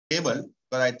table,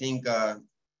 but I think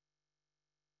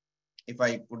if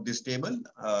I put this table,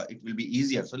 it will be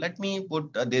easier. So let me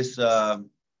put this.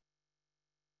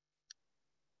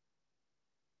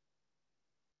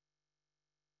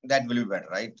 That will be better,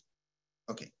 right?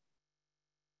 Okay.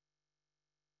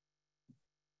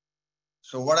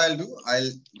 So what I'll do,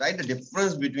 I'll write the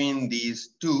difference between these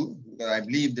two, because I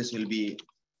believe this will be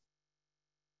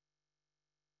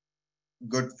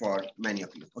good for many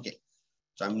of you. Okay.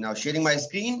 So I'm now sharing my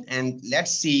screen and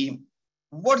let's see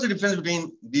what's the difference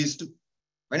between these two.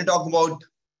 When you talk about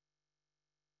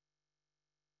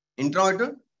internal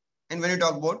auditor and when you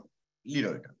talk about lead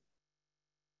auditor.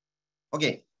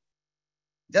 Okay.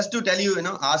 Just to tell you,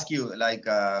 ask you like,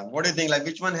 what do you think? Like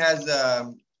which one has,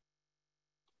 I'm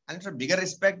not sure, bigger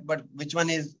respect, but which one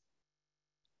is,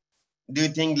 do you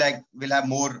think like will have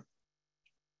more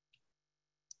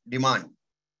demand?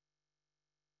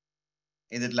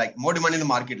 Is it like more demand in the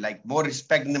market, like more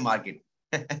respect in the market?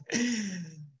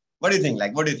 What do you think?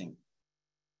 Like, what do you think?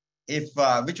 If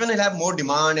which one will have more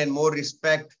demand and more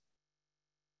respect?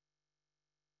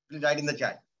 Please write in the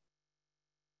chat.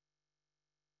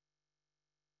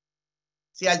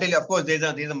 See, I'll tell you, of course, there's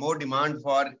a more demand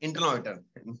for internal auditor.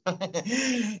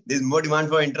 There's more demand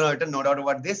for internal auditor, no doubt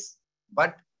about this.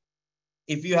 But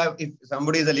if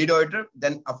somebody is a lead auditor,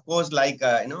 then of course, like,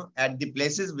 at the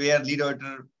places where lead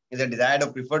auditor is a desired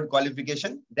or preferred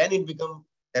qualification, then it becomes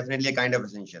definitely a kind of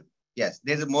essential. Yes,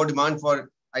 there's a more demand for,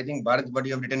 I think, Bharat, what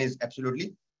you have written is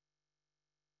absolutely.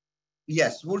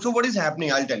 Yes. So what is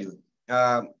happening? I'll tell you.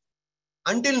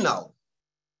 Until now,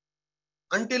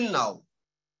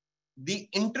 the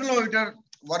internal auditor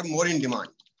were more in demand.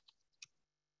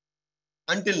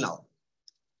 Until now,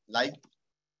 like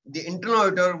the internal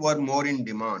auditor were more in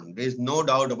demand. There is no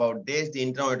doubt about this. The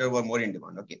internal auditor were more in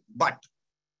demand. Okay. But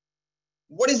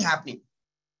what is happening?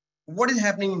 What is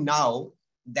happening now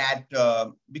that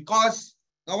because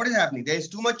now what is happening? There is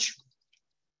too much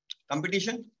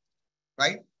competition,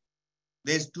 right?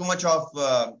 There's too much of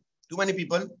too many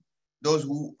people, those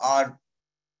who are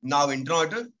now internal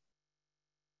auditor.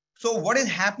 So what is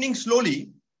happening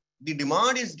slowly? The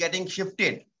demand is getting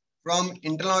shifted from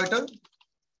internal auditor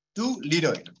to lead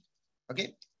auditor.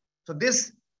 Okay. So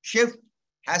this shift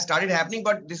has started happening,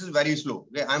 but this is very slow.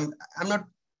 Okay? I'm not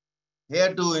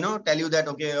here to tell you that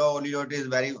okay, oh, lead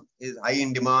auditor is high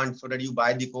in demand so that you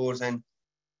buy the course and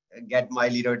get my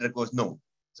lead auditor course. No.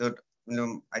 So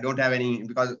I don't have any,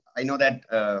 because I know that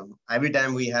every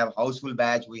time we have houseful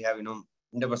batch, we have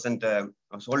 100%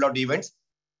 sold out events.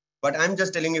 But I'm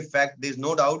just telling you fact, there's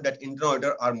no doubt that internal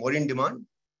auditor are more in demand,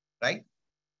 right?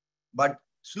 But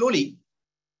slowly,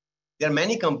 there are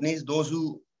many companies, those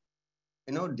who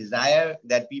desire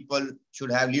that people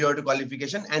should have lead auditor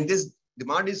qualification, and this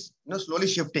demand is slowly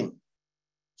shifting.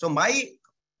 So my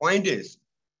point is,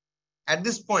 at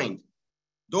this point,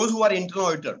 those who are internal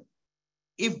auditor,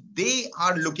 if they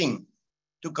are looking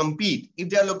to compete, if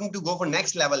they are looking to go for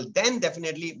next level, then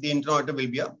definitely the internal auditor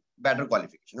will be a better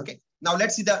qualification. Okay. Now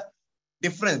let's see the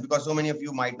difference, because so many of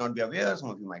you might not be aware, some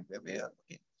of you might be aware.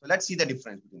 Okay. So let's see the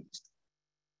difference between these two.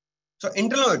 So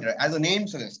internal auditor, as the name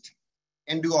suggests,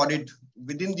 can do audit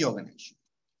within the organization.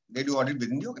 They do audit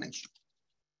within the organization.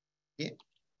 Okay.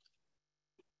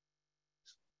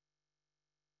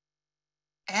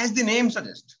 As the name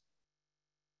suggests,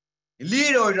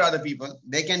 lead auditor are the people,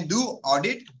 they can do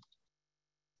audit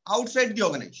outside the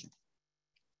organization.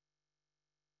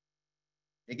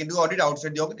 They can do audit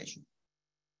outside the organization.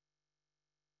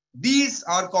 These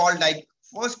are called like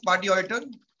first party auditor.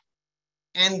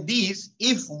 And these,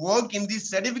 if work in the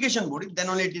certification body, then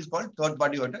only it is called third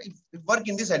party auditor. If work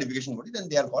in the certification body, then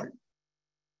they are called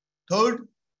third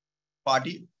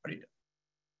party auditor.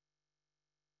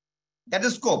 That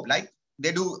is scope. Like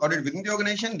they do audit within the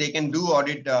organization, they can do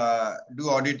audit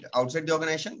outside the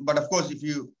organization. But of course, if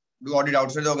you do audit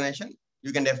outside the organization,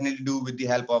 you can definitely do with the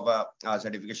help of a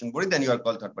certification body. Then you are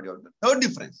called third party auditor. Third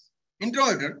difference: internal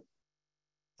auditor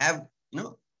have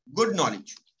good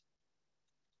knowledge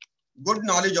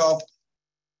of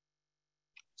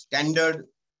standard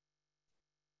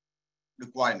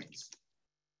requirements.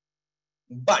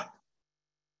 But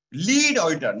lead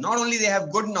auditor, not only they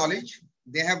have good knowledge,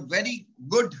 they have very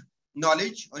good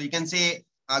knowledge, or you can say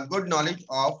a good knowledge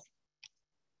of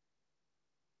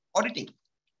auditing.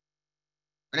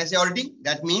 When I say auditing,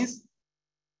 that means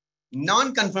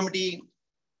non-conformity,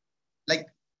 like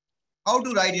how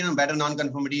to write better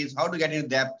non-conformities, how to get into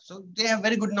depth. So they have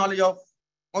very good knowledge of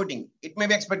auditing. It may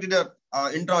be expected that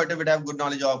internal auditor would have good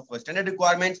knowledge of standard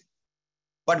requirements.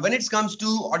 But when it comes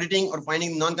to auditing or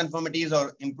finding non-conformities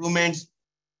or improvements,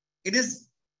 it is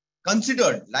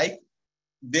considered like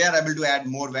they are able to add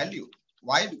more value.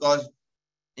 Why? Because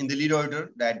in the lead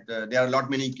auditor that there are a lot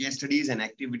many case studies and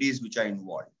activities which are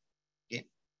involved. Okay.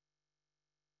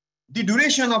 The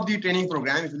duration of the training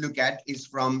program, if you look at, is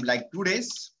from like 2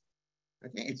 days.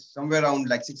 Okay, it's somewhere around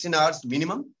like 16 hours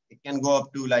minimum. It can go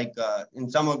up to like in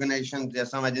some organizations, there are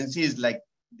some agencies like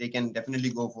they can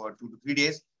definitely go for 2 to 3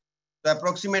 days. So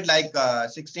approximate like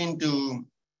 16 to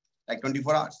like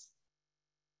 24 hours.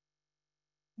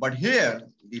 But here,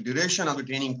 the duration of the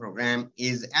training program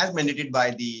is as mandated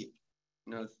by the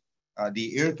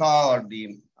the IRCA or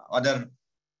the other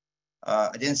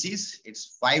agencies.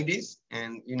 It's 5 days,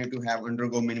 and you need to have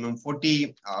undergo minimum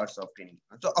 40 hours of training.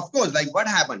 So of course, like what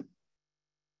happened?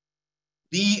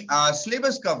 The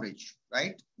syllabus coverage,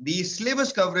 right? The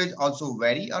syllabus coverage also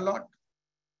vary a lot.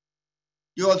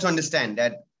 You also understand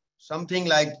that something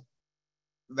like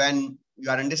when you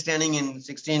are understanding in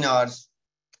 16 hours,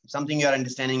 something you are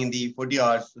understanding in the 40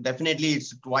 hours, so definitely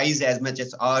it's twice as much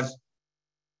as hours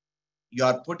you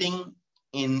are putting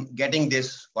in getting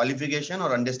this qualification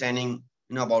or understanding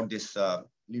about this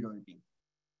lead auditing.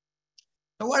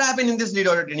 So what happened in this lead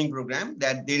audit training program,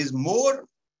 that there is more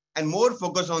and more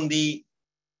focus on the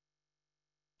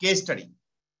case study.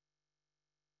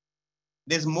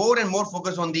 There's more and more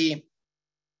focus on the,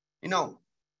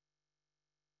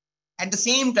 at the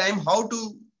same time, how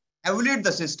to evaluate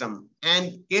the system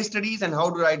and case studies and how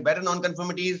to write better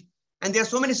non-conformities. And there are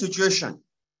so many situations.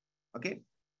 Okay.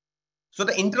 So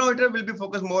the internal auditor will be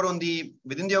focused more on the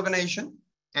within the organization,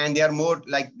 and they are more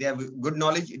like they have good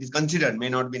knowledge. It is considered, may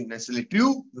not be necessarily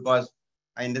true, because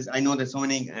I know there's so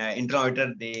many internal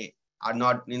auditor, they are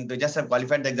not, they just have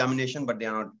qualified the examination, but they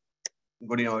are not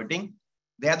good in auditing.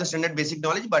 They have the standard basic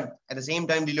knowledge, but at the same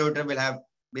time, the auditor will have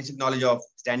basic knowledge of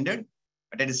standard,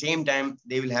 but at the same time,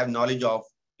 they will have knowledge of,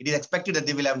 it is expected that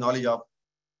they will have knowledge of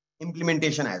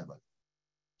implementation as well.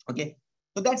 Okay.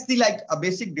 So that's the like a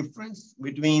basic difference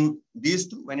between these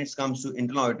two when it comes to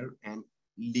internal auditor and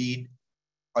lead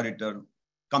auditor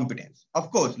competence.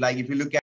 Of course, like if you look at